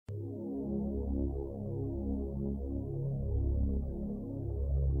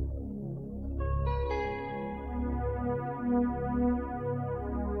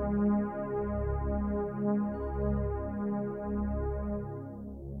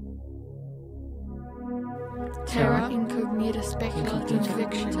Terra incognita speculative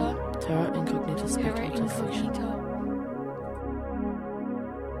fiction. Terra incognita speculative fiction.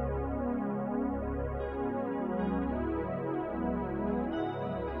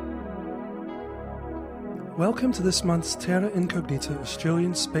 Welcome to this month's Terra Incognita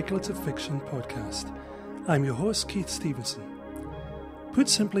Australian Speculative Fiction podcast. I'm your host, Keith Stevenson. Put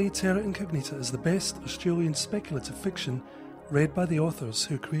simply, Terra Incognita is the best Australian speculative fiction read by the authors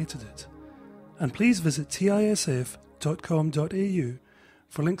who created it. And please visit tisf.com.au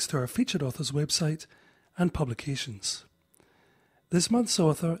for links to our featured author's website and publications. This month's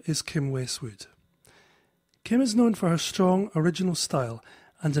author is Kim Westwood. Kim is known for her strong, original style,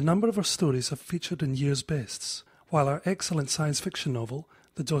 and a number of her stories have featured in year's bests, while her excellent science fiction novel,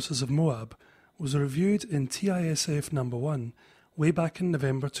 The Daughters of Moab, was reviewed in TISF No. 1 way back in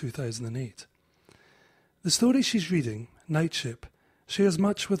November 2008. The story she's reading, Nightship, shares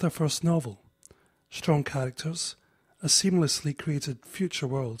much with her first novel. Strong characters, a seamlessly created future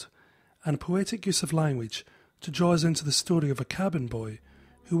world, and poetic use of language to draw us into the story of a cabin boy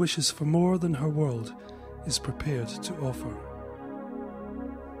who wishes for more than her world is prepared to offer.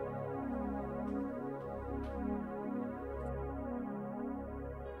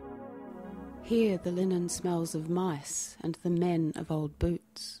 Here the linen smells of mice and the men of old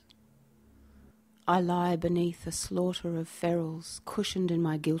boots. I lie beneath a slaughter of ferals, cushioned in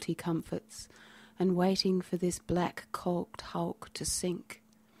my guilty comforts, and waiting for this black-caulked hulk to sink.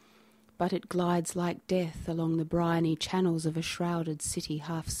 But it glides like death along the briny channels of a shrouded city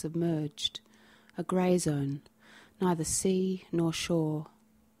half submerged, a grey zone, neither sea nor shore.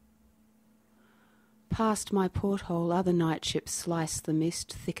 Past my porthole other nightships slice the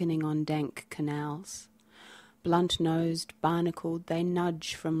mist thickening on dank canals. Blunt-nosed, barnacled, they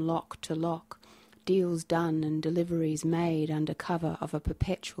nudge from lock to lock, deals done and deliveries made under cover of a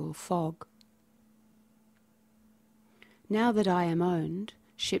perpetual fog. Now that I am owned,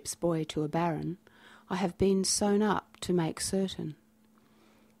 ship's boy to a baron, I have been sewn up to make certain.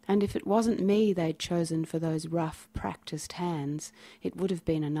 And if it wasn't me they'd chosen for those rough, practised hands, it would have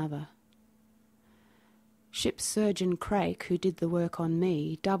been another. Ship's surgeon Crake, who did the work on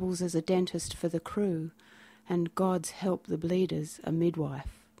me, doubles as a dentist for the crew, and God's help the bleeders, a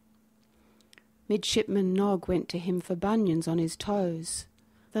midwife. Midshipman Nog went to him for bunions on his toes.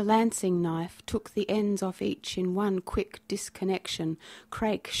 The lancing knife took the ends off each in one quick disconnection,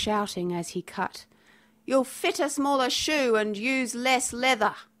 Crake shouting as he cut, "You'll fit a smaller shoe and use less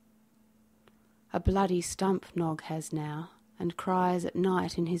leather." A bloody stump Nog has now, and cries at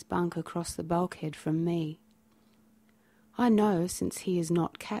night in his bunk across the bulkhead from me. I know, since he is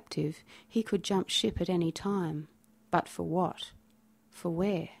not captive, he could jump ship at any time. But for what? For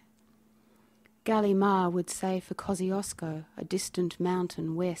where? Gallimar would say for Kosciuszko, a distant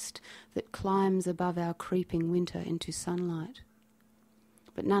mountain west that climbs above our creeping winter into sunlight.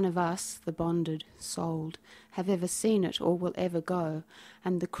 But none of us, the bonded, souled, have ever seen it or will ever go,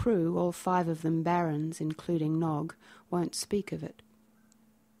 and the crew, all 5 of them barons, including Nog, won't speak of it.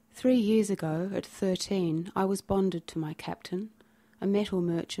 3 years ago, at 13, I was bonded to my captain, a metal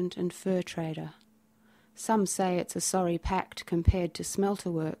merchant and fur trader. Some say it's a sorry pact compared to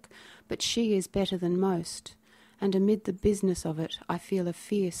smelter work, but she is better than most, and amid the business of it I feel a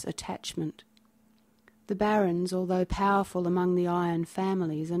fierce attachment. The barons, although powerful among the iron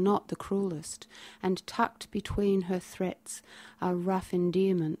families, are not the cruellest, and tucked between her threats are rough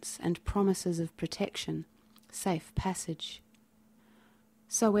endearments and promises of protection, safe passage.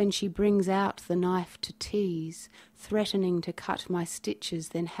 So when she brings out the knife to tease, threatening to cut my stitches,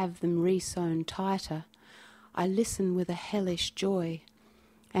 then have them re-sewn tighter, I listen with a hellish joy,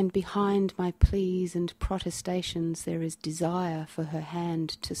 and behind my pleas and protestations there is desire for her hand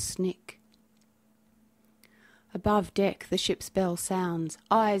to snick. Above deck the ship's bell sounds,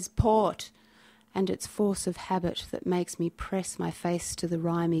 "Eyes port!" and it's force of habit that makes me press my face to the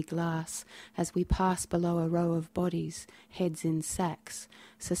rimy glass as we pass below a row of bodies, heads in sacks,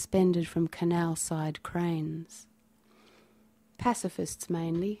 suspended from canal-side cranes. Pacifists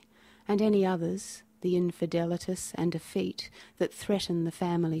mainly, and any others, the infidelitus and effete, that threaten the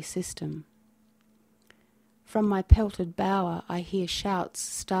family system. From my pelted bower I hear shouts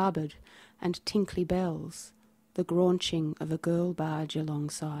starboard and tinkly bells, the graunching of a girl barge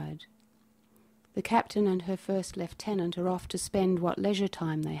alongside. The captain and her first lieutenant are off to spend what leisure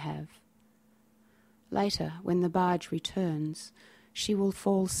time they have. Later, when the barge returns, she will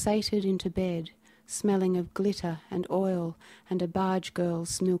fall sated into bed, smelling of glitter and oil and a barge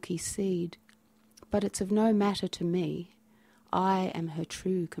girl's milky seed. But it's of no matter to me. I am her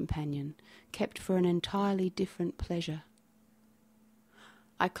true companion, kept for an entirely different pleasure.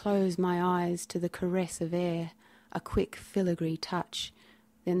 I close my eyes to the caress of air, a quick filigree touch,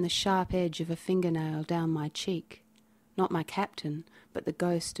 then the sharp edge of a fingernail down my cheek. Not my captain, but the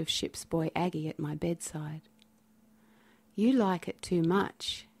ghost of ship's boy Aggie at my bedside. "You like it too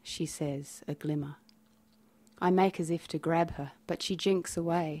much," she says, a glimmer. I make as if to grab her, but she jinks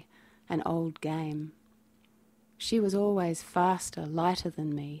away, an old game. She was always faster, lighter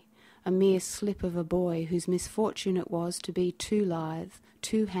than me, a mere slip of a boy whose misfortune it was to be too lithe,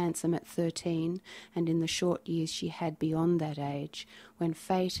 too handsome at 13, and in the short years she had beyond that age, when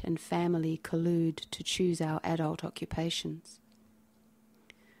fate and family collude to choose our adult occupations.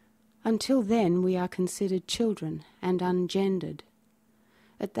 Until then we are considered children and ungendered.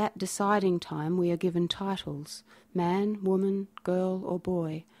 At that deciding time we are given titles, man, woman, girl or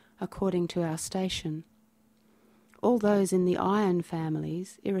boy, according to our station. All those in the iron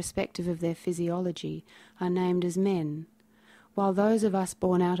families, irrespective of their physiology, are named as men, while those of us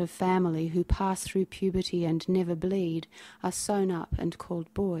born out of family who pass through puberty and never bleed are sewn up and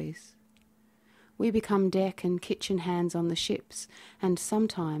called boys. We become deck and kitchen hands on the ships, and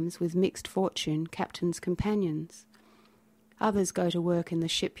sometimes, with mixed fortune, captain's companions. Others go to work in the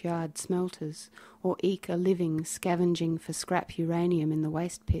shipyard smelters, or eke a living scavenging for scrap uranium in the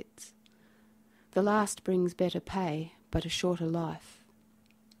waste pits. The last brings better pay, but a shorter life.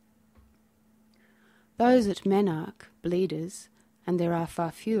 Those at Menarche, bleeders, and there are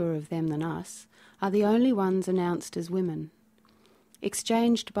far fewer of them than us, are the only ones announced as women.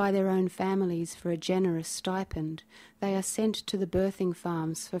 Exchanged by their own families for a generous stipend, they are sent to the birthing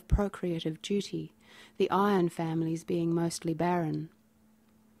farms for procreative duty, the iron families being mostly barren.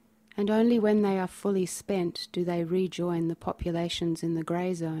 And only when they are fully spent do they rejoin the populations in the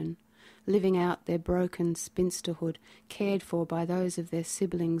grey zone, living out their broken spinsterhood, cared for by those of their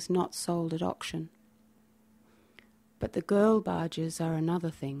siblings not sold at auction. But the girl barges are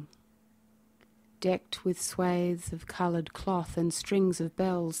another thing. Decked with swathes of coloured cloth and strings of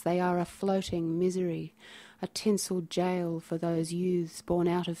bells, they are a floating misery, a tinselled jail for those youths born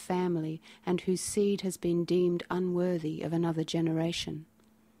out of family and whose seed has been deemed unworthy of another generation.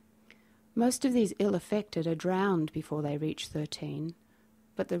 Most of these ill-affected are drowned before they reach 13,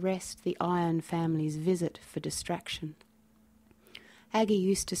 but the rest the iron families visit for distraction. Aggie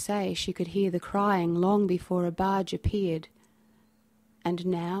used to say she could hear the crying long before a barge appeared. "And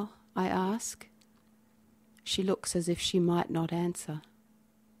now?" I ask. She looks as if she might not answer.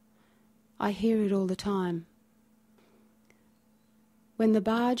 I hear it all the time. When the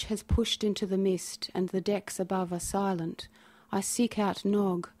barge has pushed into the mist and the decks above are silent, I seek out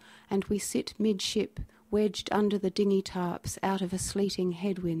Nog, and we sit midship, wedged under the dinghy tarps out of a sleeting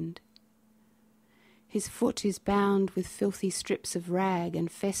headwind. His foot is bound with filthy strips of rag and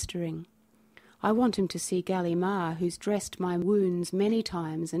festering. I want him to see Gallimard, who's dressed my wounds many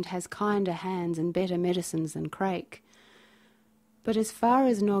times and has kinder hands and better medicines than Craik. But as far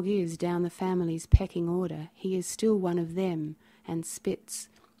as Nog is down the family's pecking order, he is still one of them, and spits,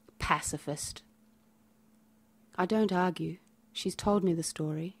 "Pacifist." I don't argue. She's told me the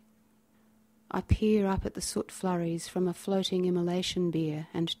story. I peer up at the soot flurries from a floating immolation bier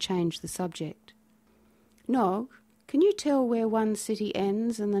and change the subject. "Nog, can you tell where one city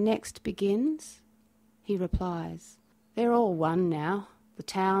ends and the next begins?" He replies, "They're all one now, the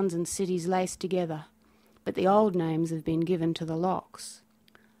towns and cities laced together, but the old names have been given to the locks."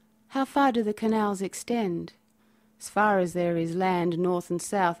 "How far do the canals extend?" "As far as there is land north and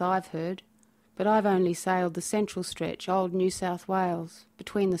south, I've heard, but I've only sailed the central stretch, old New South Wales,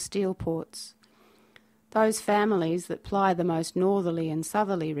 between the steel ports. Those families that ply the most northerly and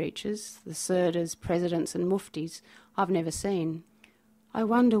southerly reaches, the Sirdars, Presidents and Muftis, I've never seen. I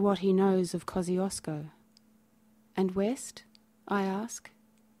wonder what he knows of Kosciuszko." "And west?" I ask.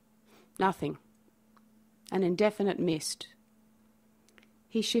 "Nothing. An indefinite mist."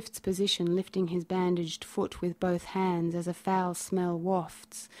 He shifts position, lifting his bandaged foot with both hands as a foul smell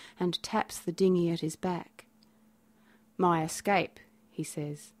wafts, and taps the dinghy at his back. "My escape," he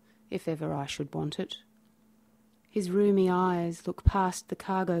says, "if ever I should want it." His roomy eyes look past the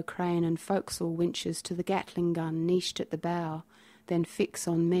cargo crane and forecastle winches to the Gatling gun niched at the bow, then fix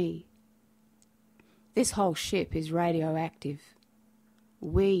on me. "This whole ship is radioactive.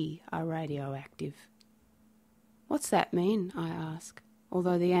 We are radioactive." "What's that mean?" I ask,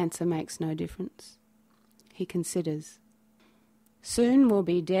 although the answer makes no difference. He considers. "Soon we'll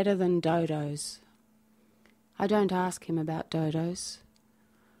be deader than dodos." I don't ask him about dodos.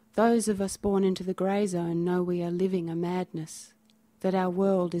 Those of us born into the grey zone know we are living a madness, that our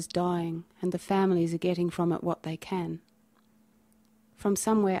world is dying and the families are getting from it what they can. From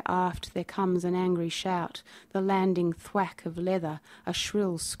somewhere aft there comes an angry shout, the landing thwack of leather, a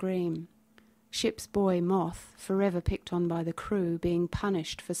shrill scream. Ship's boy Moth, forever picked on by the crew, being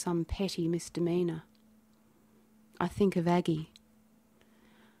punished for some petty misdemeanour. I think of Aggie.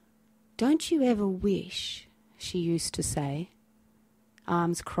 "Don't you ever wish," she used to say,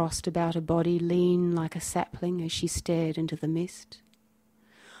 arms crossed about a body lean like a sapling as she stared into the mist.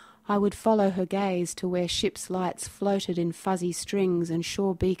 I would follow her gaze to where ship's lights floated in fuzzy strings and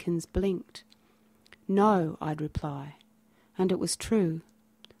shore beacons blinked. "No," I'd reply, and it was true.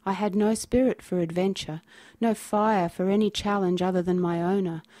 I had no spirit for adventure, no fire for any challenge other than my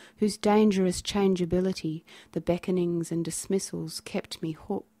owner, whose dangerous changeability, the beckonings and dismissals, kept me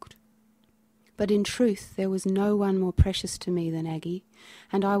hooked. But in truth there was no one more precious to me than Aggie,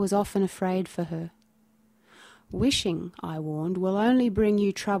 and I was often afraid for her. "Wishing," I warned, "will only bring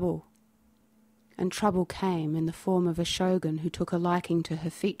you trouble." And trouble came in the form of a shogun who took a liking to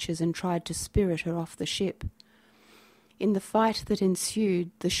her features and tried to spirit her off the ship. In the fight that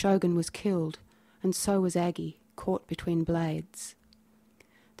ensued, the shogun was killed, and so was Aggie, caught between blades.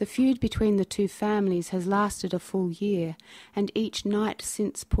 The feud between the two families has lasted a full year, and each night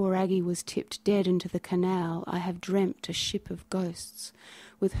since poor Aggie was tipped dead into the canal, I have dreamt a ship of ghosts,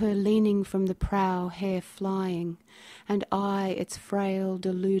 with her leaning from the prow, hair flying, and I, its frail,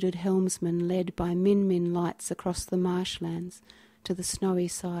 deluded helmsman, led by min-min lights across the marshlands to the snowy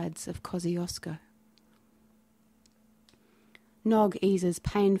sides of Kosciuszko. Nog eases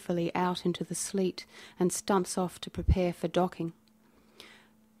painfully out into the sleet and stumps off to prepare for docking.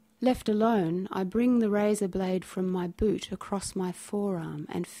 Left alone, I bring the razor blade from my boot across my forearm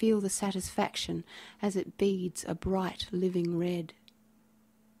and feel the satisfaction as it beads a bright living red.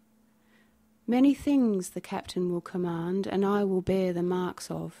 Many things the captain will command, and I will bear the marks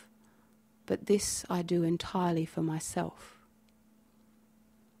of, but this I do entirely for myself.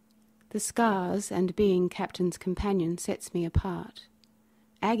 The scars and being captain's companion sets me apart.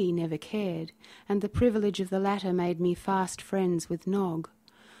 Aggie never cared, and the privilege of the latter made me fast friends with Nog.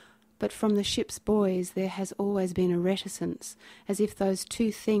 But from the ship's boys there has always been a reticence, as if those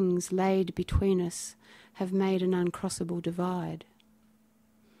two things laid between us have made an uncrossable divide.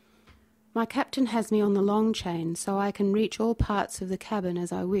 My captain has me on the long chain, so I can reach all parts of the cabin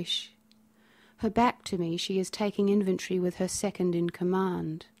as I wish. Her back to me, she is taking inventory with her second in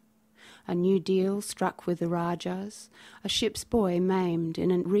command. A new deal struck with the Rajas, a ship's boy maimed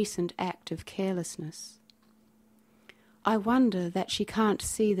in a recent act of carelessness. I wonder that she can't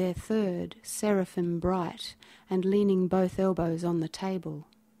see their third, seraphim bright, and leaning both elbows on the table.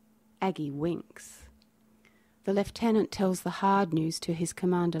 Aggie winks. The lieutenant tells the hard news to his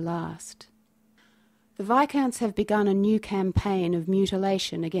commander last. The Viscounts have begun a new campaign of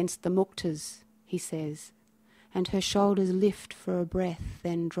mutilation against the Muktas, he says, and her shoulders lift for a breath,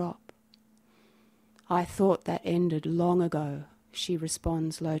 then drop. I thought that ended long ago, she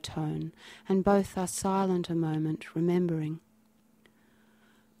responds low tone, and both are silent a moment, remembering.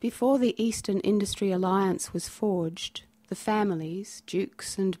 Before the Eastern Industry Alliance was forged, the families,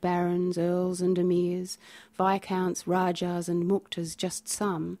 dukes and barons, earls and emirs, viscounts, rajas and muktas, just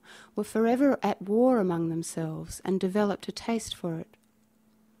some, were forever at war among themselves and developed a taste for it.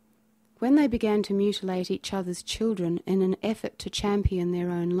 When they began to mutilate each other's children in an effort to champion their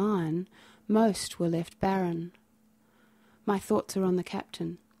own line, most were left barren. My thoughts are on the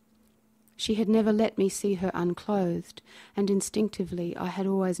captain. She had never let me see her unclothed, and instinctively I had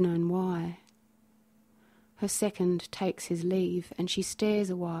always known why. Her second takes his leave, and she stares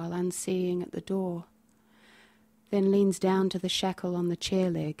a while, unseeing at the door, then leans down to the shackle on the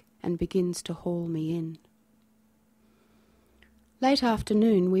chair leg and begins to haul me in. Late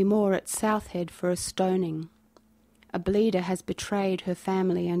afternoon we moor at Southhead for a stoning. A bleeder has betrayed her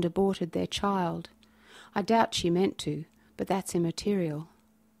family and aborted their child. I doubt she meant to, but that's immaterial.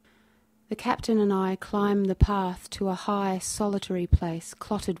 The captain and I climb the path to a high, solitary place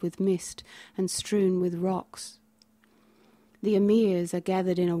clotted with mist and strewn with rocks. The emirs are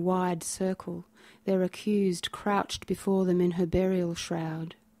gathered in a wide circle, their accused crouched before them in her burial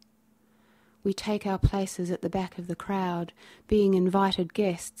shroud. We take our places at the back of the crowd, being invited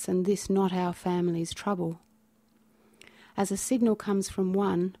guests, and this not our family's trouble. As a signal comes from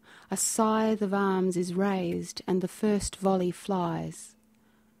one, a scythe of arms is raised, and the first volley flies.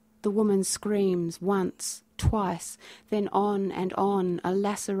 The woman screams once, twice, then on and on, a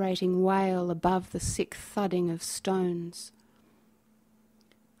lacerating wail above the sick thudding of stones.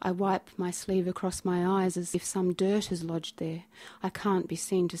 I wipe my sleeve across my eyes as if some dirt has lodged there. I can't be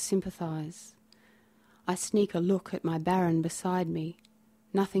seen to sympathise. I sneak a look at my baron beside me,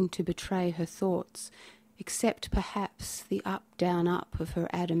 nothing to betray her thoughts, except perhaps the up of her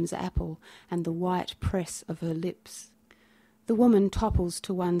Adam's apple and the white press of her lips. The woman topples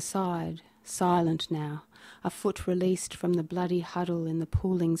to one side. silent now, a foot released from the bloody huddle in the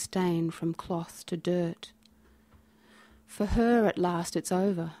pooling stain from cloth to dirt. For her at last it's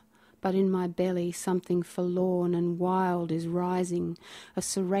over, but in my belly something forlorn and wild is rising, a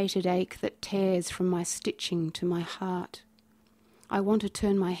serrated ache that tears from my stitching to my heart. I want to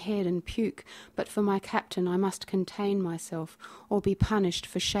turn my head and puke, but for my captain I must contain myself or be punished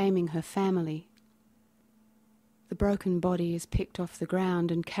for shaming her family. The broken body is picked off the ground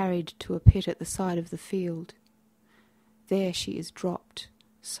and carried to a pit at the side of the field. There she is dropped,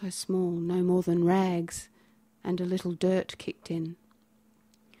 so small, no more than rags, and a little dirt kicked in.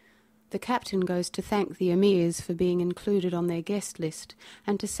 The captain goes to thank the emirs for being included on their guest list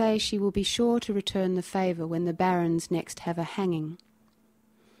and to say she will be sure to return the favour when the barons next have a hanging.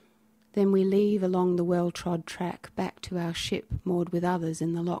 Then we leave along the well-trod track back to our ship moored with others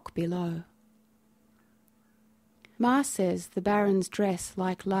in the loch below. Ma says the barons dress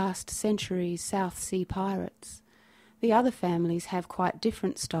like last century's South Sea pirates. The other families have quite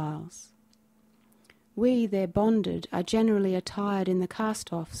different styles. We, their bonded, are generally attired in the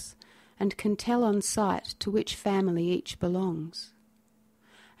cast-offs and can tell on sight to which family each belongs.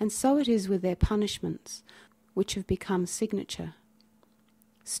 And so it is with their punishments, which have become signature.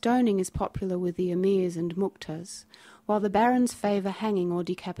 Stoning is popular with the emirs and muktas, while the barons favour hanging or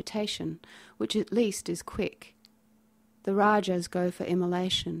decapitation, which at least is quick. The rajas go for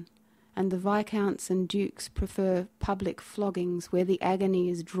immolation, and the viscounts and dukes prefer public floggings where the agony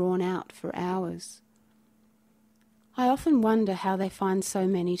is drawn out for hours. I often wonder how they find so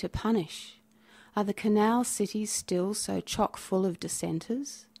many to punish. Are the canal cities still so chock full of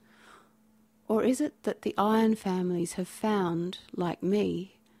dissenters? Or is it that the iron families have found, like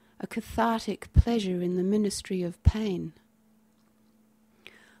me, a cathartic pleasure in the ministry of pain?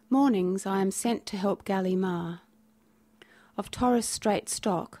 Mornings I am sent to help Galley Ma. Of Torres Strait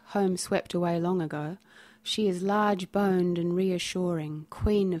stock, home swept away long ago, she is large-boned and reassuring,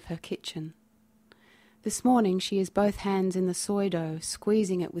 queen of her kitchen. This morning she is both hands in the soy dough,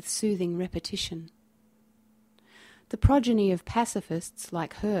 squeezing it with soothing repetition. The progeny of pacifists,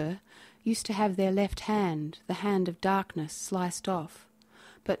 like her, used to have their left hand, the hand of darkness, sliced off,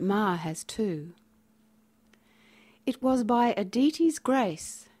 but Ma has too. It was by Aditi's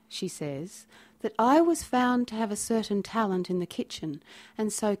grace, she says, that I was found to have a certain talent in the kitchen,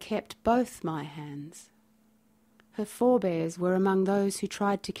 and so kept both my hands. Her forebears were among those who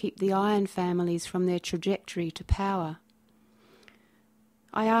tried to keep the iron families from their trajectory to power.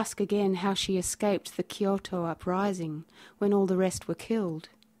 I ask again how she escaped the Kyoto uprising, when all the rest were killed.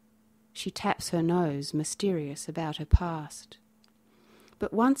 She taps her nose, mysterious about her past.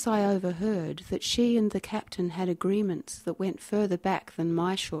 But once I overheard that she and the captain had agreements that went further back than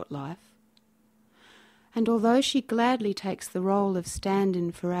my short life. And although she gladly takes the role of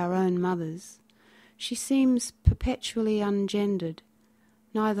stand-in for our own mothers, she seems perpetually ungendered,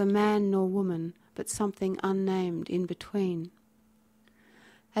 neither man nor woman, but something unnamed in between.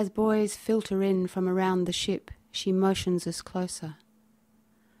 As boys filter in from around the ship, she motions us closer.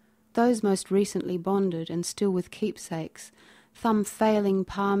 Those most recently bonded and still with keepsakes thumb failing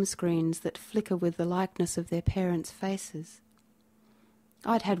palm screens that flicker with the likeness of their parents' faces.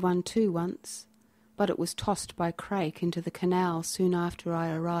 I'd had one too once, but it was tossed by Crake into the canal soon after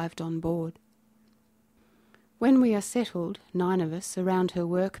I arrived on board. When we are settled, 9 of us, around her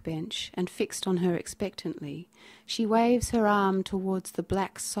workbench and fixed on her expectantly, she waves her arm towards the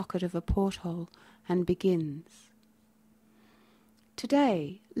black socket of a porthole and begins.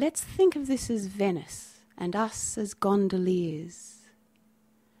 Today, let's think of this as Venice and us as gondoliers.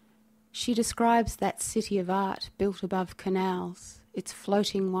 She describes that city of art built above canals, its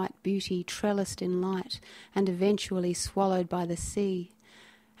floating white beauty trellised in light and eventually swallowed by the sea,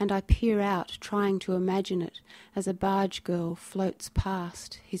 and I peer out, trying to imagine it, as a barge girl floats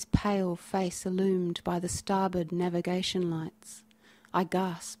past, his pale face illumined by the starboard navigation lights. I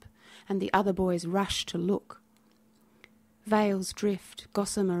gasp, and the other boys rush to look. Veils drift,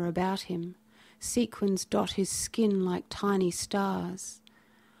 gossamer about him. Sequins dot his skin like tiny stars.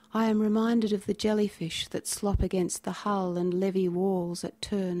 I am reminded of the jellyfish that slop against the hull and levee walls at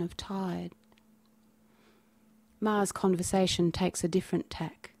turn of tide. Ma's conversation takes a different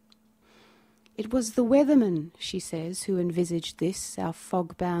tack. It was the weathermen, she says, who envisaged this, our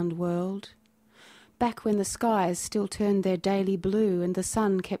fog-bound world. Back when the skies still turned their daily blue and the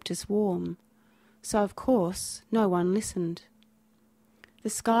sun kept us warm. So, of course, no one listened. The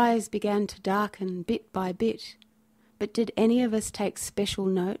skies began to darken bit by bit, but did any of us take special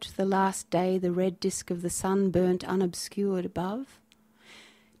note the last day the red disk of the sun burnt unobscured above?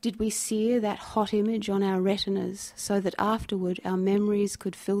 Did we sear that hot image on our retinas so that afterward our memories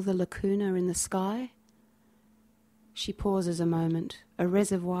could fill the lacuna in the sky? She pauses a moment, a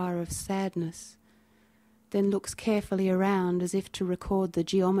reservoir of sadness, then looks carefully around as if to record the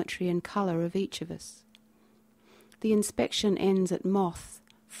geometry and colour of each of us. The inspection ends at moth,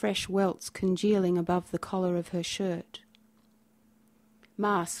 fresh welts congealing above the collar of her shirt.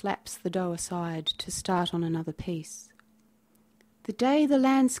 Ma slaps the dough aside to start on another piece. The day the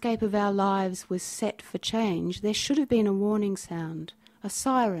landscape of our lives was set for change, there should have been a warning sound, a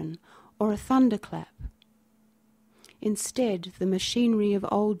siren, or a thunderclap. Instead, the machinery of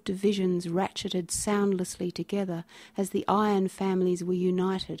old divisions ratcheted soundlessly together as the iron families were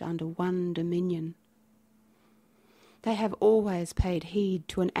united under one dominion. They have always paid heed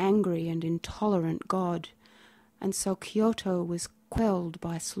to an angry and intolerant god, and so Kyoto was quelled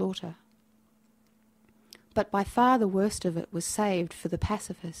by slaughter. But by far the worst of it was saved for the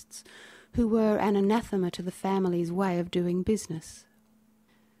pacifists, who were an anathema to the family's way of doing business.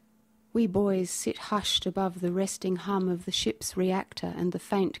 We boys sit hushed above the resting hum of the ship's reactor and the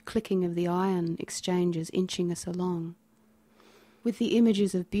faint clicking of the iron exchanges inching us along. With the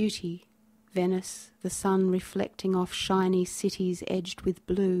images of beauty, Venice, the sun reflecting off shiny cities edged with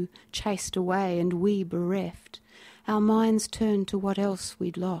blue, chased away and we bereft, our minds turn to what else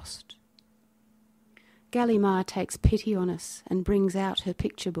we'd lost. Gallimard takes pity on us and brings out her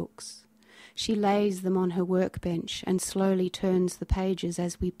picture books. She lays them on her workbench and slowly turns the pages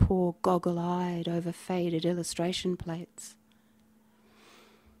as we pore goggle-eyed over faded illustration plates.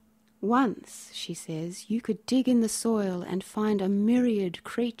 Once, she says, you could dig in the soil and find a myriad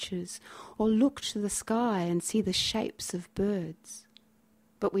creatures, or look to the sky and see the shapes of birds.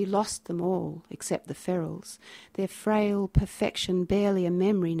 But we lost them all, except the ferals, their frail perfection barely a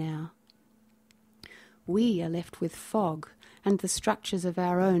memory now. We are left with fog and the structures of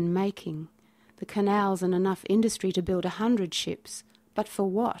our own making, the canals and enough industry to build 100 ships, but for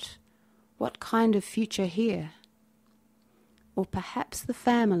what? What kind of future here? Or perhaps the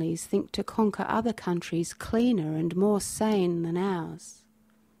families think to conquer other countries cleaner and more sane than ours.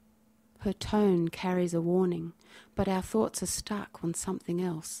 Her tone carries a warning, but our thoughts are stuck on something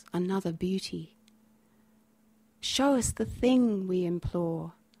else, another beauty. Show us the thing, we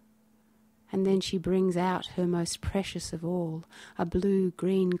implore. And then she brings out her most precious of all, a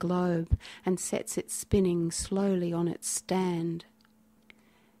blue-green globe, and sets it spinning slowly on its stand.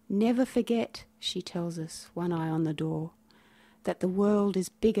 Never forget, she tells us, one eye on the door, that the world is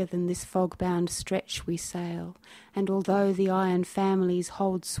bigger than this fog-bound stretch we sail, and although the iron families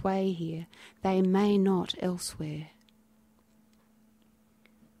hold sway here, they may not elsewhere.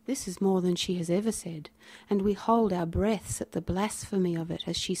 This is more than she has ever said, and we hold our breaths at the blasphemy of it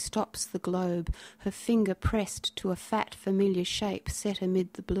as she stops the globe, her finger pressed to a fat familiar shape set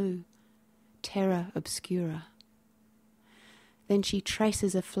amid the blue. Terra obscura. Then she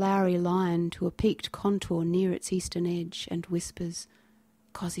traces a flowery line to a peaked contour near its eastern edge and whispers,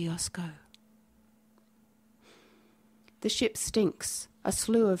 Kosciuszko. The ship stinks, a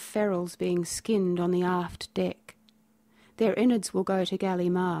slew of ferals being skinned on the aft deck. Their innards will go to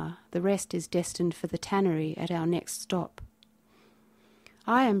Gallimard, the rest is destined for the tannery at our next stop.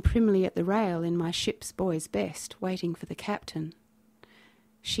 I am primly at the rail in my ship's boy's best, waiting for the captain.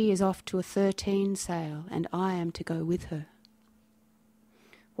 She is off to a 13 sail, and I am to go with her.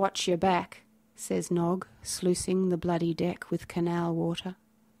 Watch your back, says Nog, sluicing the bloody deck with canal water.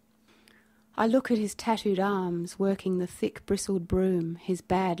 I look at his tattooed arms, working the thick bristled broom, his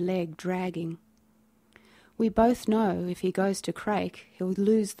bad leg dragging. We both know if he goes to Crake, he'll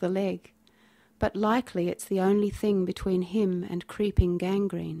lose the leg, but likely it's the only thing between him and creeping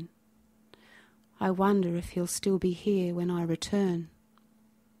gangrene. I wonder if he'll still be here when I return.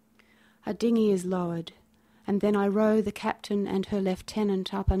 A dinghy is lowered, and then I row the captain and her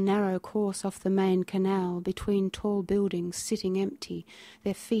lieutenant up a narrow course off the main canal between tall buildings sitting empty,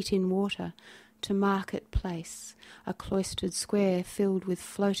 their feet in water, to Market Place, a cloistered square filled with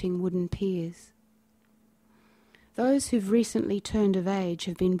floating wooden piers. Those who've recently turned of age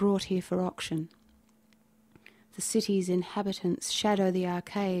have been brought here for auction. The city's inhabitants shadow the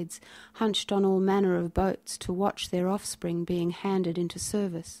arcades, hunched on all manner of boats to watch their offspring being handed into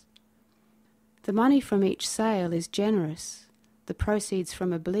service. The money from each sale is generous. The proceeds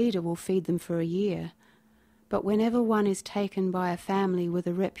from a bleeder will feed them for a year. But whenever one is taken by a family with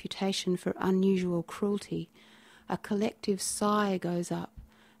a reputation for unusual cruelty, a collective sigh goes up,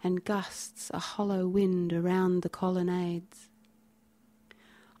 and gusts a hollow wind around the colonnades.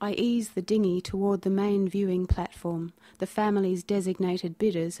 I ease the dinghy toward the main viewing platform, the family's designated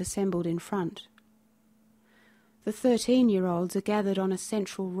bidders assembled in front. The 13-year-olds are gathered on a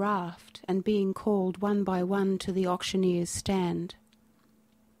central raft and being called one by one to the auctioneer's stand.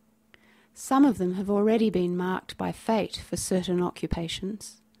 Some of them have already been marked by fate for certain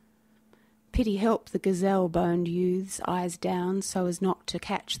occupations. Pity help the gazelle-boned youths, eyes down so as not to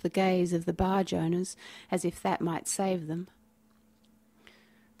catch the gaze of the barge owners, as if that might save them.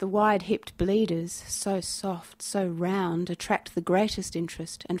 The wide-hipped bleeders, so soft, so round, attract the greatest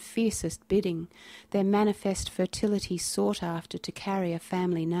interest and fiercest bidding, their manifest fertility sought after to carry a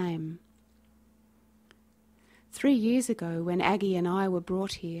family name. 3 years ago, when Aggie and I were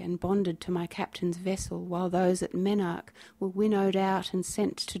brought here and bonded to my captain's vessel while those at Menarche were winnowed out and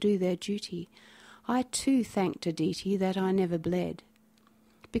sent to do their duty, I too thanked Aditi that I never bled.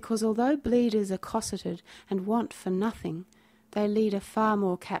 Because although bleeders are cosseted and want for nothing, they lead a far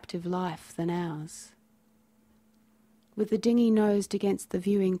more captive life than ours. With the dinghy nosed against the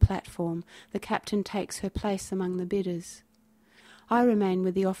viewing platform, the captain takes her place among the bidders. I remain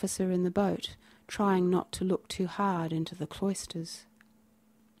with the officer in the boat, trying not to look too hard into the cloisters.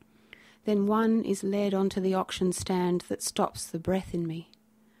 Then one is led onto the auction stand that stops the breath in me.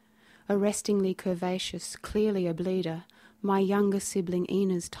 Arrestingly curvaceous, clearly a bleeder, my younger sibling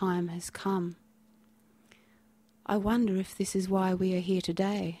Ina's time has come. I wonder if this is why we are here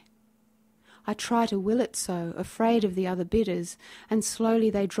today. I try to will it so, afraid of the other bidders, and slowly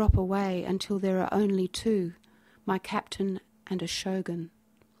they drop away until there are only two, my captain and a shogun.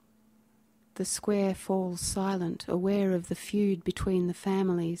 The square falls silent, aware of the feud between the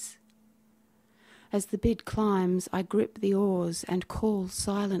families. As the bid climbs, I grip the oars and call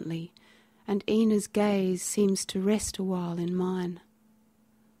silently, and Ina's gaze seems to rest a while in mine.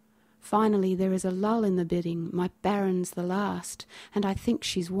 Finally there is a lull in the bidding, my baron's the last, and I think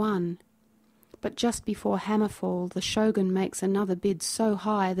she's won. But just before hammerfall, the shogun makes another bid so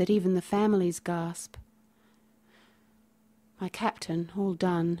high that even the families gasp. My captain, all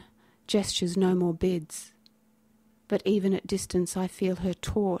done, gestures no more bids. But even at distance I feel her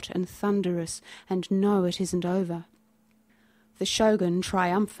taut and thunderous and know it isn't over. The shogun,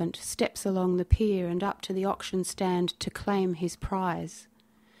 triumphant, steps along the pier and up to the auction stand to claim his prize.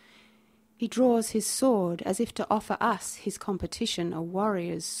 He draws his sword as if to offer us, his competition, a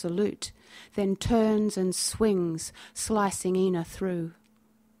warrior's salute, then turns and swings, slicing Ina through.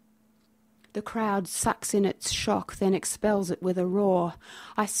 The crowd sucks in its shock, then expels it with a roar.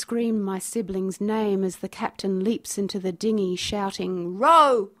 I scream my sibling's name as the captain leaps into the dinghy, shouting,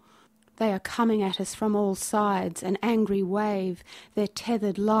 "Row!" They are coming at us from all sides, an angry wave, their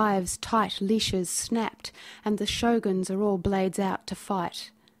tethered lives tight leashes snapped, and the shoguns are all blades out to fight.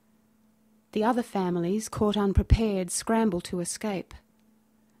 The other families, caught unprepared, scramble to escape.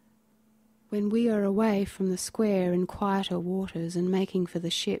 When we are away from the square in quieter waters and making for the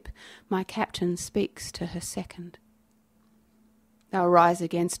ship, my captain speaks to her second. They'll rise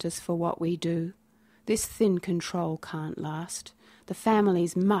against us for what we do. This thin control can't last. The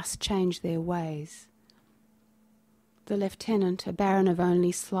families must change their ways. The lieutenant, a baron of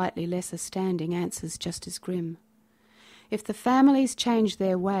only slightly lesser standing, answers just as grim. If the families change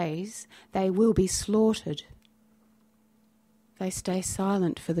their ways, they will be slaughtered. They stay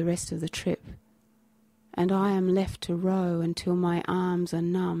silent for the rest of the trip, and I am left to row until my arms are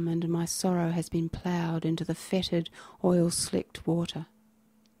numb and my sorrow has been ploughed into the fetid, oil-slicked water.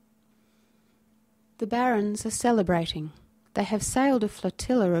 The barons are celebrating. They have sailed a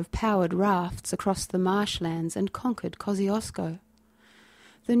flotilla of powered rafts across the marshlands and conquered Kosciuszko.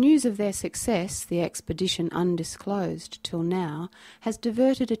 The news of their success, the expedition undisclosed till now, has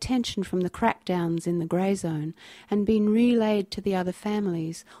diverted attention from the crackdowns in the grey zone and been relayed to the other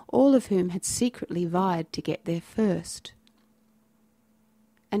families, all of whom had secretly vied to get there first.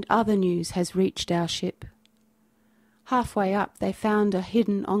 And other news has reached our ship. Halfway up they found a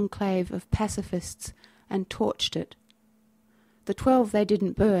hidden enclave of pacifists and torched it. The 12 they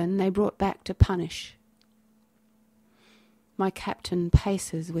didn't burn they brought back to punish. My captain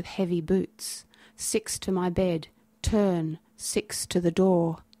paces with heavy boots, 6 to my bed, turn, 6 to the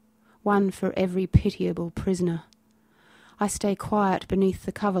door, 1 for every pitiable prisoner. I stay quiet beneath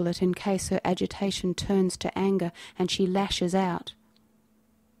the coverlet in case her agitation turns to anger and she lashes out.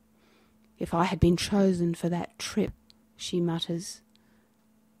 If I had been chosen for that trip, she mutters,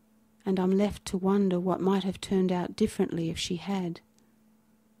 and I'm left to wonder what might have turned out differently if she had.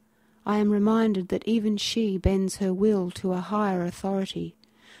 I am reminded that even she bends her will to a higher authority,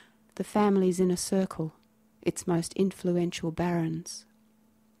 the family's inner circle, its most influential barons.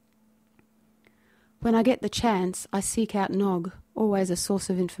 When I get the chance, I seek out Nog, always a source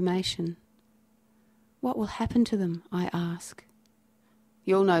of information. What will happen to them, I ask.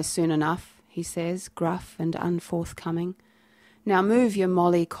 You'll know soon enough, he says, gruff and unforthcoming. Now move your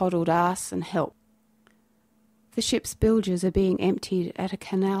molly-coddled ass and help. The ship's bilges are being emptied at a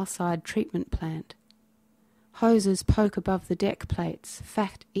canal-side treatment plant. Hoses poke above the deck plates,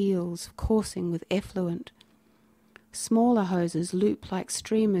 fat eels coursing with effluent. Smaller hoses loop like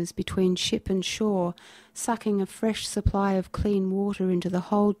streamers between ship and shore, sucking a fresh supply of clean water into the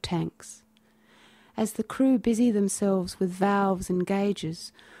hold tanks. As the crew busy themselves with valves and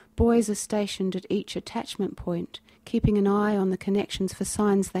gauges, boys are stationed at each attachment point, keeping an eye on the connections for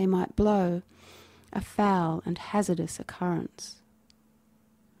signs they might blow, a foul and hazardous occurrence.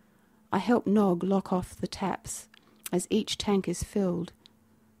 I help Nog lock off the taps as each tank is filled,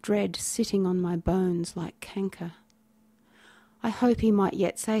 dread sitting on my bones like canker. I hope he might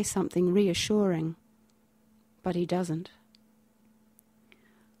yet say something reassuring, but he doesn't.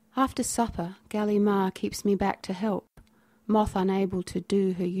 After supper, Gallimard keeps me back to help, Moth unable to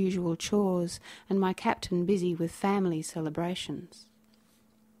do her usual chores and my captain busy with family celebrations.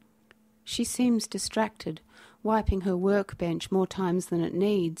 She seems distracted, wiping her workbench more times than it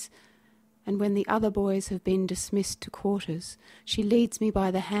needs, and when the other boys have been dismissed to quarters, she leads me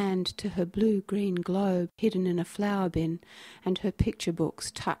by the hand to her blue-green globe hidden in a flower bin and her picture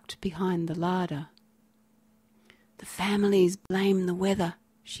books tucked behind the larder. "The families blame the weather,"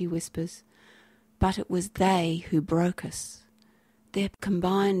 she whispers, "but it was they who broke us. Their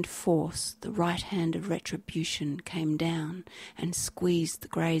combined force, the right hand of retribution, came down and squeezed the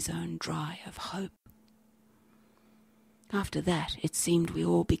grey zone dry of hope. After that, it seemed we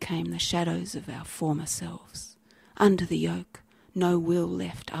all became the shadows of our former selves. Under the yoke, no will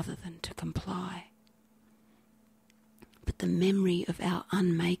left other than to comply. But the memory of our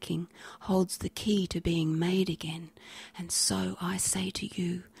unmaking holds the key to being made again, and so I say to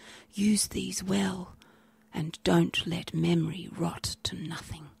you, use these well, and don't let memory rot to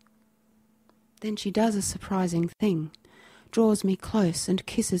nothing." Then she does a surprising thing, draws me close and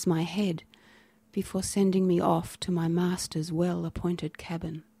kisses my head, before sending me off to my master's well-appointed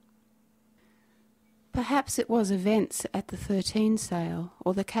cabin. Perhaps it was events at the 13 sail,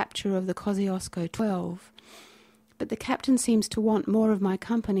 or the capture of the Kosciuszko 12, but the captain seems to want more of my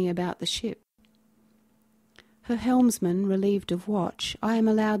company about the ship. Her helmsman, relieved of watch, I am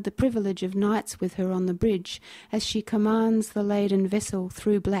allowed the privilege of nights with her on the bridge as she commands the laden vessel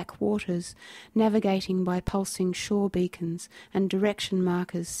through black waters, navigating by pulsing shore beacons and direction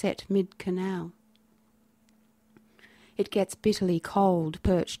markers set mid-canal. It gets bitterly cold,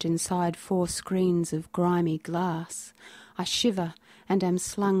 perched inside 4 screens of grimy glass. I shiver and am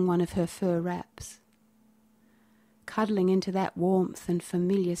slung one of her fur wraps. Cuddling into that warmth and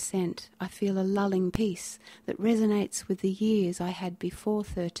familiar scent, I feel a lulling peace that resonates with the years I had before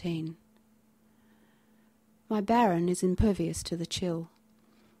 13. My Baron is impervious to the chill.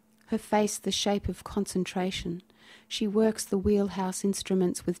 Her face the shape of concentration, she works the wheelhouse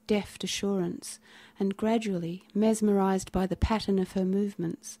instruments with deft assurance, and gradually, mesmerized by the pattern of her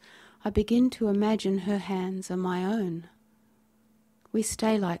movements, I begin to imagine her hands are my own. We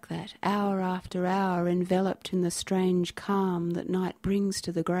stay like that, hour after hour, enveloped in the strange calm that night brings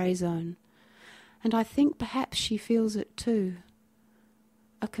to the grey zone, and I think perhaps she feels it too.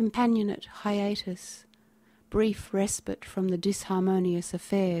 A companionate hiatus, brief respite from the disharmonious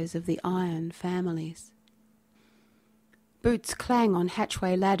affairs of the iron families. Boots clang on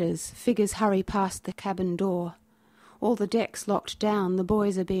hatchway ladders, figures hurry past the cabin door. All the decks locked down, the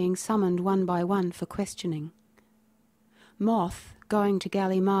boys are being summoned one by one for questioning. Moth, going to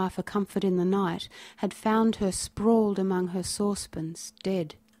Gallimard for comfort in the night, had found her sprawled among her saucepans,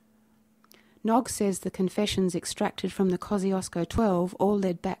 dead. Nog says the confessions extracted from the Kosciuszko 12 all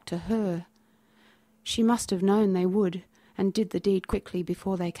led back to her. She must have known they would, and did the deed quickly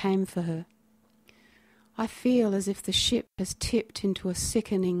before they came for her. I feel as if the ship has tipped into a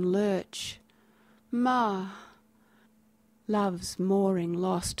sickening lurch. Ma! Love's mooring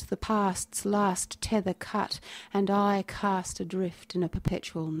lost, the past's last tether cut, and I cast adrift in a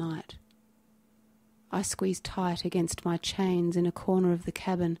perpetual night. I squeeze tight against my chains in a corner of the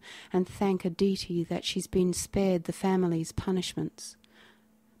cabin and thank a deity that she's been spared the family's punishments.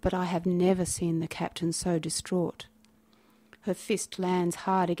 But I have never seen the captain so distraught. Her fist lands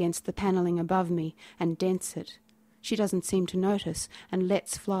hard against the panelling above me and dents it. She doesn't seem to notice and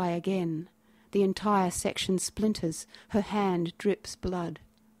lets fly again. The entire section splinters. Her hand drips blood.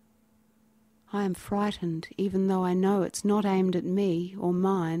 I am frightened, even though I know it's not aimed at me or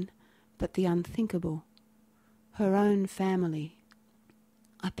mine, but the unthinkable. Her own family.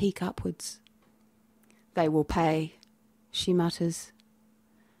 I peek upwards. "They will pay," she mutters.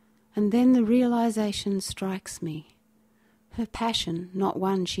 And then the realization strikes me. Her passion, not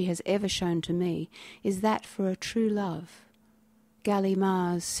one she has ever shown to me, is that for a true love. Galley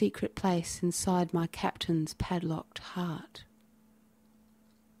Mar's secret place inside my captain's padlocked heart.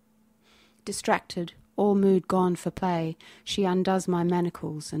 Distracted, all mood gone for play, she undoes my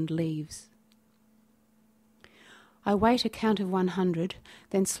manacles and leaves. I wait a count of 100,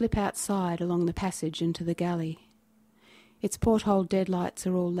 then slip outside along the passage into the galley. Its porthole deadlights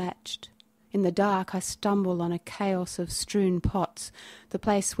are all latched. In the dark I stumble on a chaos of strewn pots, the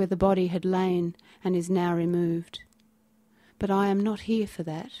place where the body had lain and is now removed. But I am not here for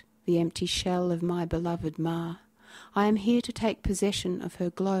that, the empty shell of my beloved Ma. I am here to take possession of her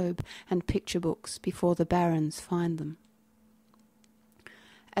globe and picture books before the barons find them.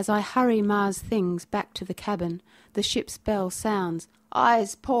 As I hurry Ma's things back to the cabin, the ship's bell sounds,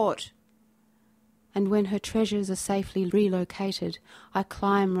 "Eyes port!" And when her treasures are safely relocated, I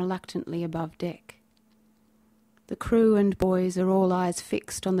climb reluctantly above deck. The crew and boys are all eyes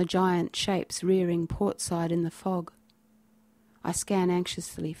fixed on the giant shapes rearing portside in the fog. I scan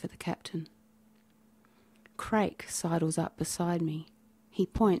anxiously for the captain. Crake sidles up beside me. He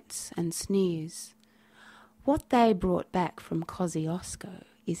points and sneers. What they brought back from Kosciuszko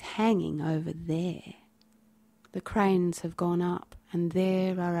is hanging over there. The cranes have gone up, and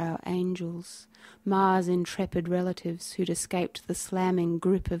there are our angels, Ma's intrepid relatives who'd escaped the slamming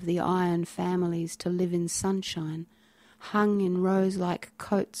grip of the iron families to live in sunshine, hung in rows like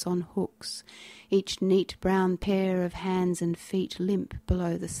coats on hooks, each neat brown pair of hands and feet limp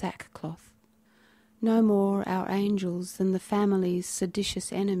below the sackcloth. No more our angels than the family's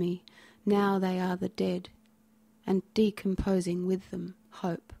seditious enemy, now they are the dead, and decomposing with them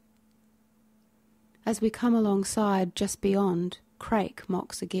hope. As we come alongside, just beyond, Crake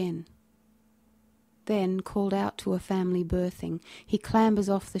mocks again. Then, called out to a family berthing, he clambers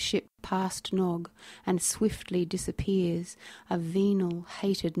off the ship past Nog and swiftly disappears, a venal,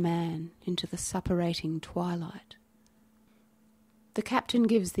 hated man, into the suppurating twilight. The captain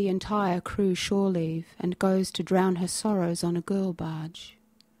gives the entire crew shore leave and goes to drown her sorrows on a girl barge.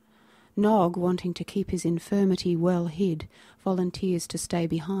 Nog, wanting to keep his infirmity well hid, volunteers to stay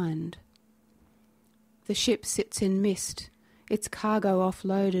behind. The ship sits in mist, its cargo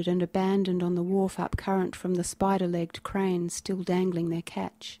offloaded and abandoned on the wharf up current from the spider-legged cranes still dangling their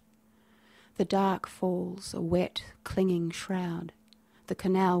catch. The dark falls, a wet, clinging shroud. The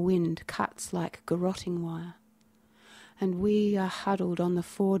canal wind cuts like garroting wire. And we are huddled on the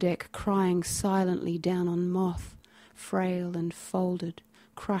foredeck, crying silently down on Moth, frail and folded,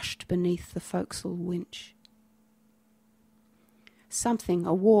 crushed beneath the forecastle winch. Something,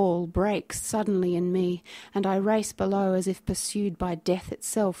 a wall, breaks suddenly in me, and I race below as if pursued by death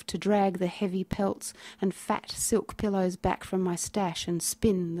itself to drag the heavy pelts and fat silk pillows back from my stash and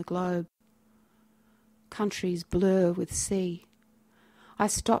spin the globe. Countries blur with sea. I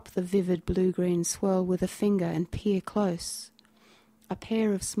stop the vivid blue-green swirl with a finger and peer close. A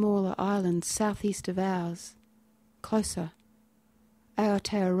pair of smaller islands southeast of ours. Closer.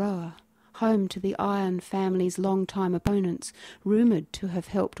 Aotearoa, home to the Iron family's long-time opponents, rumoured to have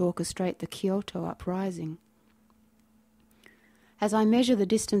helped orchestrate the Kyoto uprising. As I measure the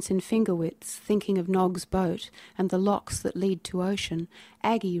distance in finger widths, thinking of Nog's boat and the locks that lead to ocean,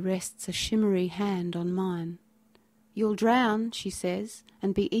 Aggie rests a shimmery hand on mine. "You'll drown," she says,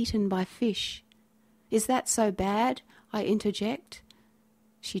 "and be eaten by fish." "Is that so bad?" I interject.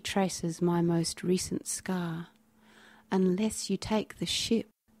 She traces my most recent scar. "Unless you take the ship."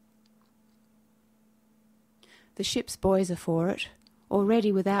 The ship's boys are for it.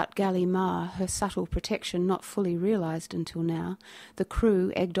 Already without Galley Ma, her subtle protection not fully realised until now, the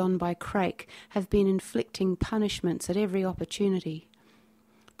crew, egged on by Crake, have been inflicting punishments at every opportunity.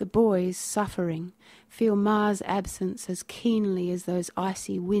 The boys, suffering, feel Ma's absence as keenly as those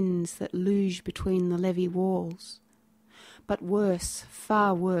icy winds that luge between the levee walls. But worse,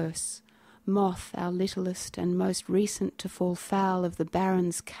 far worse, Moth, our littlest and most recent to fall foul of the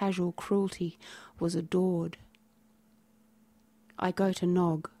Baron's casual cruelty, was adored. I go to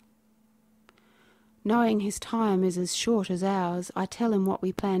Nog. Knowing his time is as short as ours, I tell him what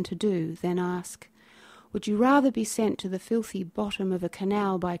we plan to do, then ask, "Would you rather be sent to the filthy bottom of a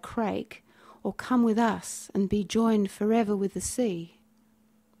canal by Crake, or come with us and be joined forever with the sea?"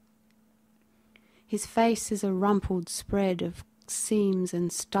 His face is a rumpled spread of seams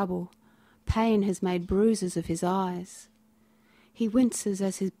and stubble. Pain has made bruises of his eyes. He winces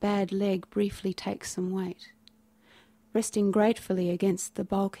as his bad leg briefly takes some weight. Resting gratefully against the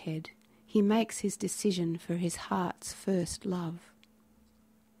bulkhead, he makes his decision for his heart's first love.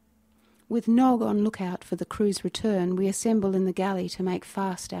 With Nog on lookout for the crew's return, we assemble in the galley to make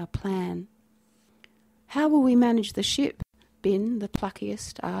fast our plan. "How will we manage the ship?" been the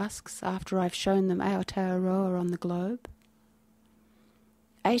pluckiest, asks after I've shown them Aotearoa on the globe.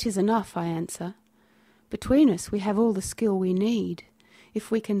 8 is enough, I answer. Between us we have all the skill we need. If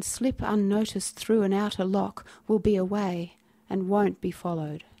we can slip unnoticed through an outer lock, we'll be away and won't be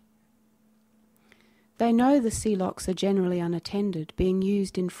followed. They know the sea locks are generally unattended, being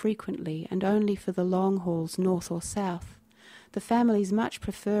used infrequently and only for the long hauls north or south, the families much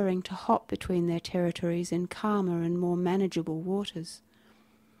preferring to hop between their territories in calmer and more manageable waters.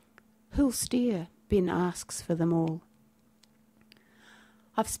 Who'll steer? Bin asks for them all.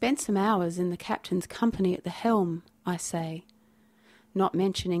 I've spent some hours in the captain's company at the helm, I say, not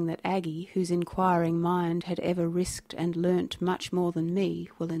mentioning that Aggie, whose inquiring mind had ever risked and learnt much more than me,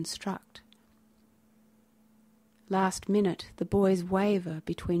 will instruct. Last minute the boys waver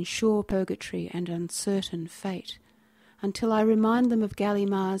between sure purgatory and uncertain fate, until I remind them of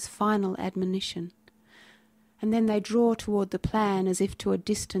Gallimar's final admonition, and then they draw toward the plan as if to a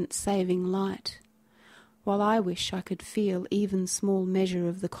distant saving light, while I wish I could feel even small measure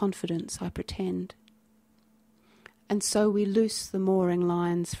of the confidence I pretend. And so we loose the mooring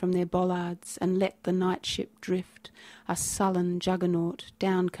lines from their bollards and let the Nightship drift, a sullen juggernaut,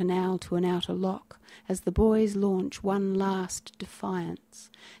 down canal to an outer lock, as the boys launch one last defiance,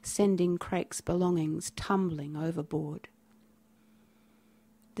 sending Crake's belongings tumbling overboard.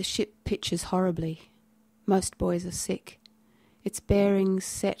 The ship pitches horribly. Most boys are sick. Its bearings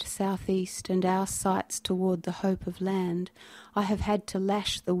set southeast and our sights toward the hope of land. I have had to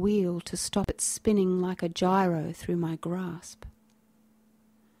lash the wheel to stop it spinning like a gyro through my grasp.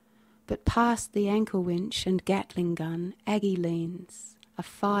 But past the anchor winch and Gatling gun, Aggie leans, a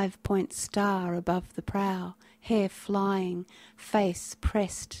 5-point star above the prow, hair flying, face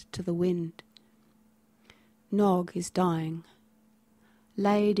pressed to the wind. Nog is dying.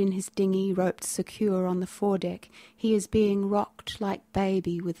 Laid in his dinghy, roped secure on the foredeck, he is being rocked like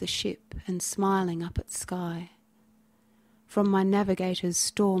baby with the ship and smiling up at sky. From my navigator's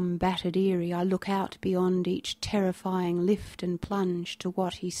storm-battered eyrie I look out beyond each terrifying lift and plunge to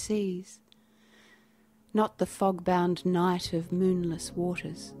what he sees. Not the fog-bound night of moonless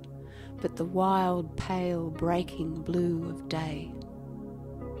waters, but the wild, pale, breaking blue of day.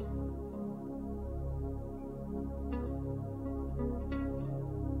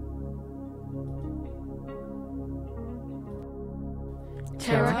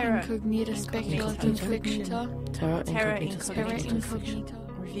 Terra incognita speculative fiction. Terra incognita.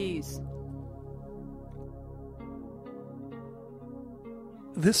 Reviews.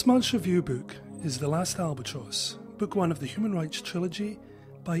 This month's review book is The Last Albatross, book 1 of the Human Rights Trilogy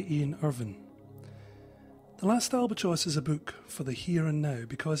by Ian Irvin. The Last Albatross is a book for the here and now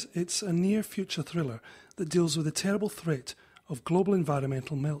because it's a near-future thriller that deals with the terrible threat of global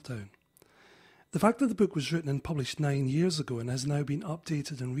environmental meltdown. The fact that the book was written and published 9 years ago and has now been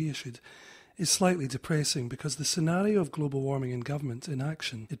updated and reissued is slightly depressing because the scenario of global warming and government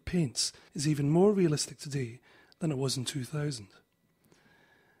inaction it paints is even more realistic today than it was in 2000.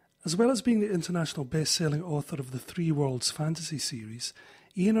 As well as being the international best-selling author of the Three Worlds fantasy series,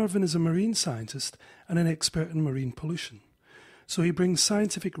 Ian Irvin is a marine scientist and an expert in marine pollution. So he brings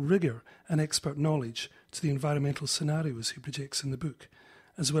scientific rigour and expert knowledge to the environmental scenarios he projects in the book,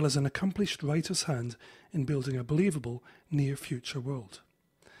 as well as an accomplished writer's hand in building a believable near-future world.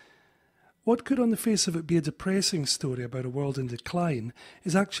 What could on the face of it be a depressing story about a world in decline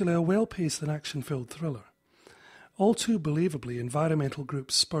is actually a well-paced and action-filled thriller. All too believably, environmental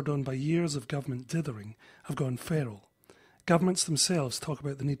groups spurred on by years of government dithering have gone feral. Governments themselves talk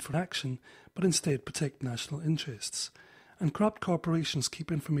about the need for action, but instead protect national interests. And corrupt corporations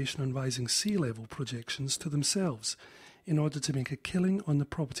keep information on rising sea level projections to themselves, in order to make a killing on the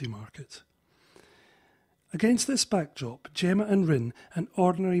property market. Against this backdrop, Gemma and Rin, an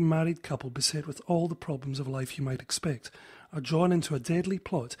ordinary married couple beset with all the problems of life you might expect, are drawn into a deadly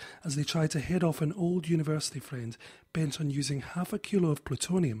plot as they try to head off an old university friend bent on using 0.5 kilo of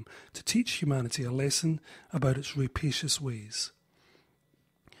plutonium to teach humanity a lesson about its rapacious ways.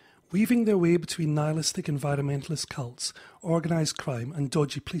 Weaving their way between nihilistic environmentalist cults, organised crime and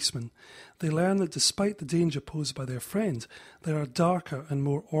dodgy policemen, they learn that despite the danger posed by their friend, there are darker and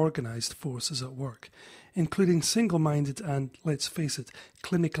more organised forces at work, including single-minded and, let's face it,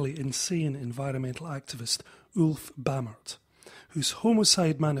 clinically insane environmental activist Ulf Bammert, whose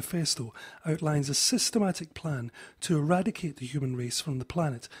Homicide Manifesto outlines a systematic plan to eradicate the human race from the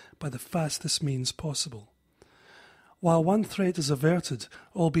planet by the fastest means possible. While one threat is averted,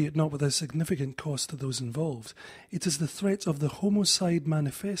 albeit not without significant cost to those involved, it is the threat of the Homicide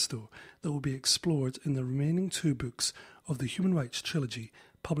Manifesto that will be explored in the remaining 2 books of the Human Rights Trilogy,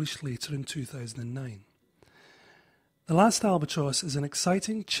 published later in 2009. The Last Albatross is an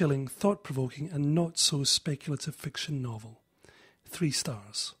exciting, chilling, thought-provoking and not-so-speculative fiction novel. 3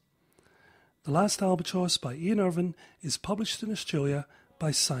 stars. The Last Albatross by Ian Irvin is published in Australia by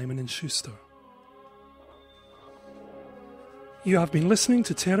Simon & Schuster. You have been listening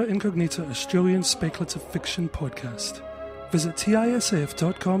to Terra Incognita Australian Speculative Fiction Podcast. Visit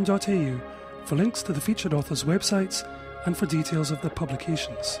tisf.com.au for links to the featured authors' websites and for details of their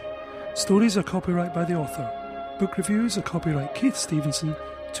publications. Stories are copyright by the author. Book reviews are copyright Keith Stevenson,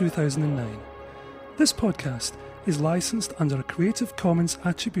 2009. This podcast is licensed under a Creative Commons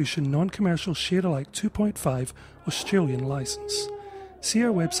Attribution Non-Commercial Share-alike 2.5 Australian licence. See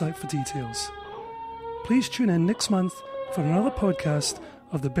our website for details. Please tune in next month for another podcast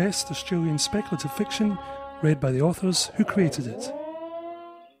of the best Australian speculative fiction read by the authors who created it.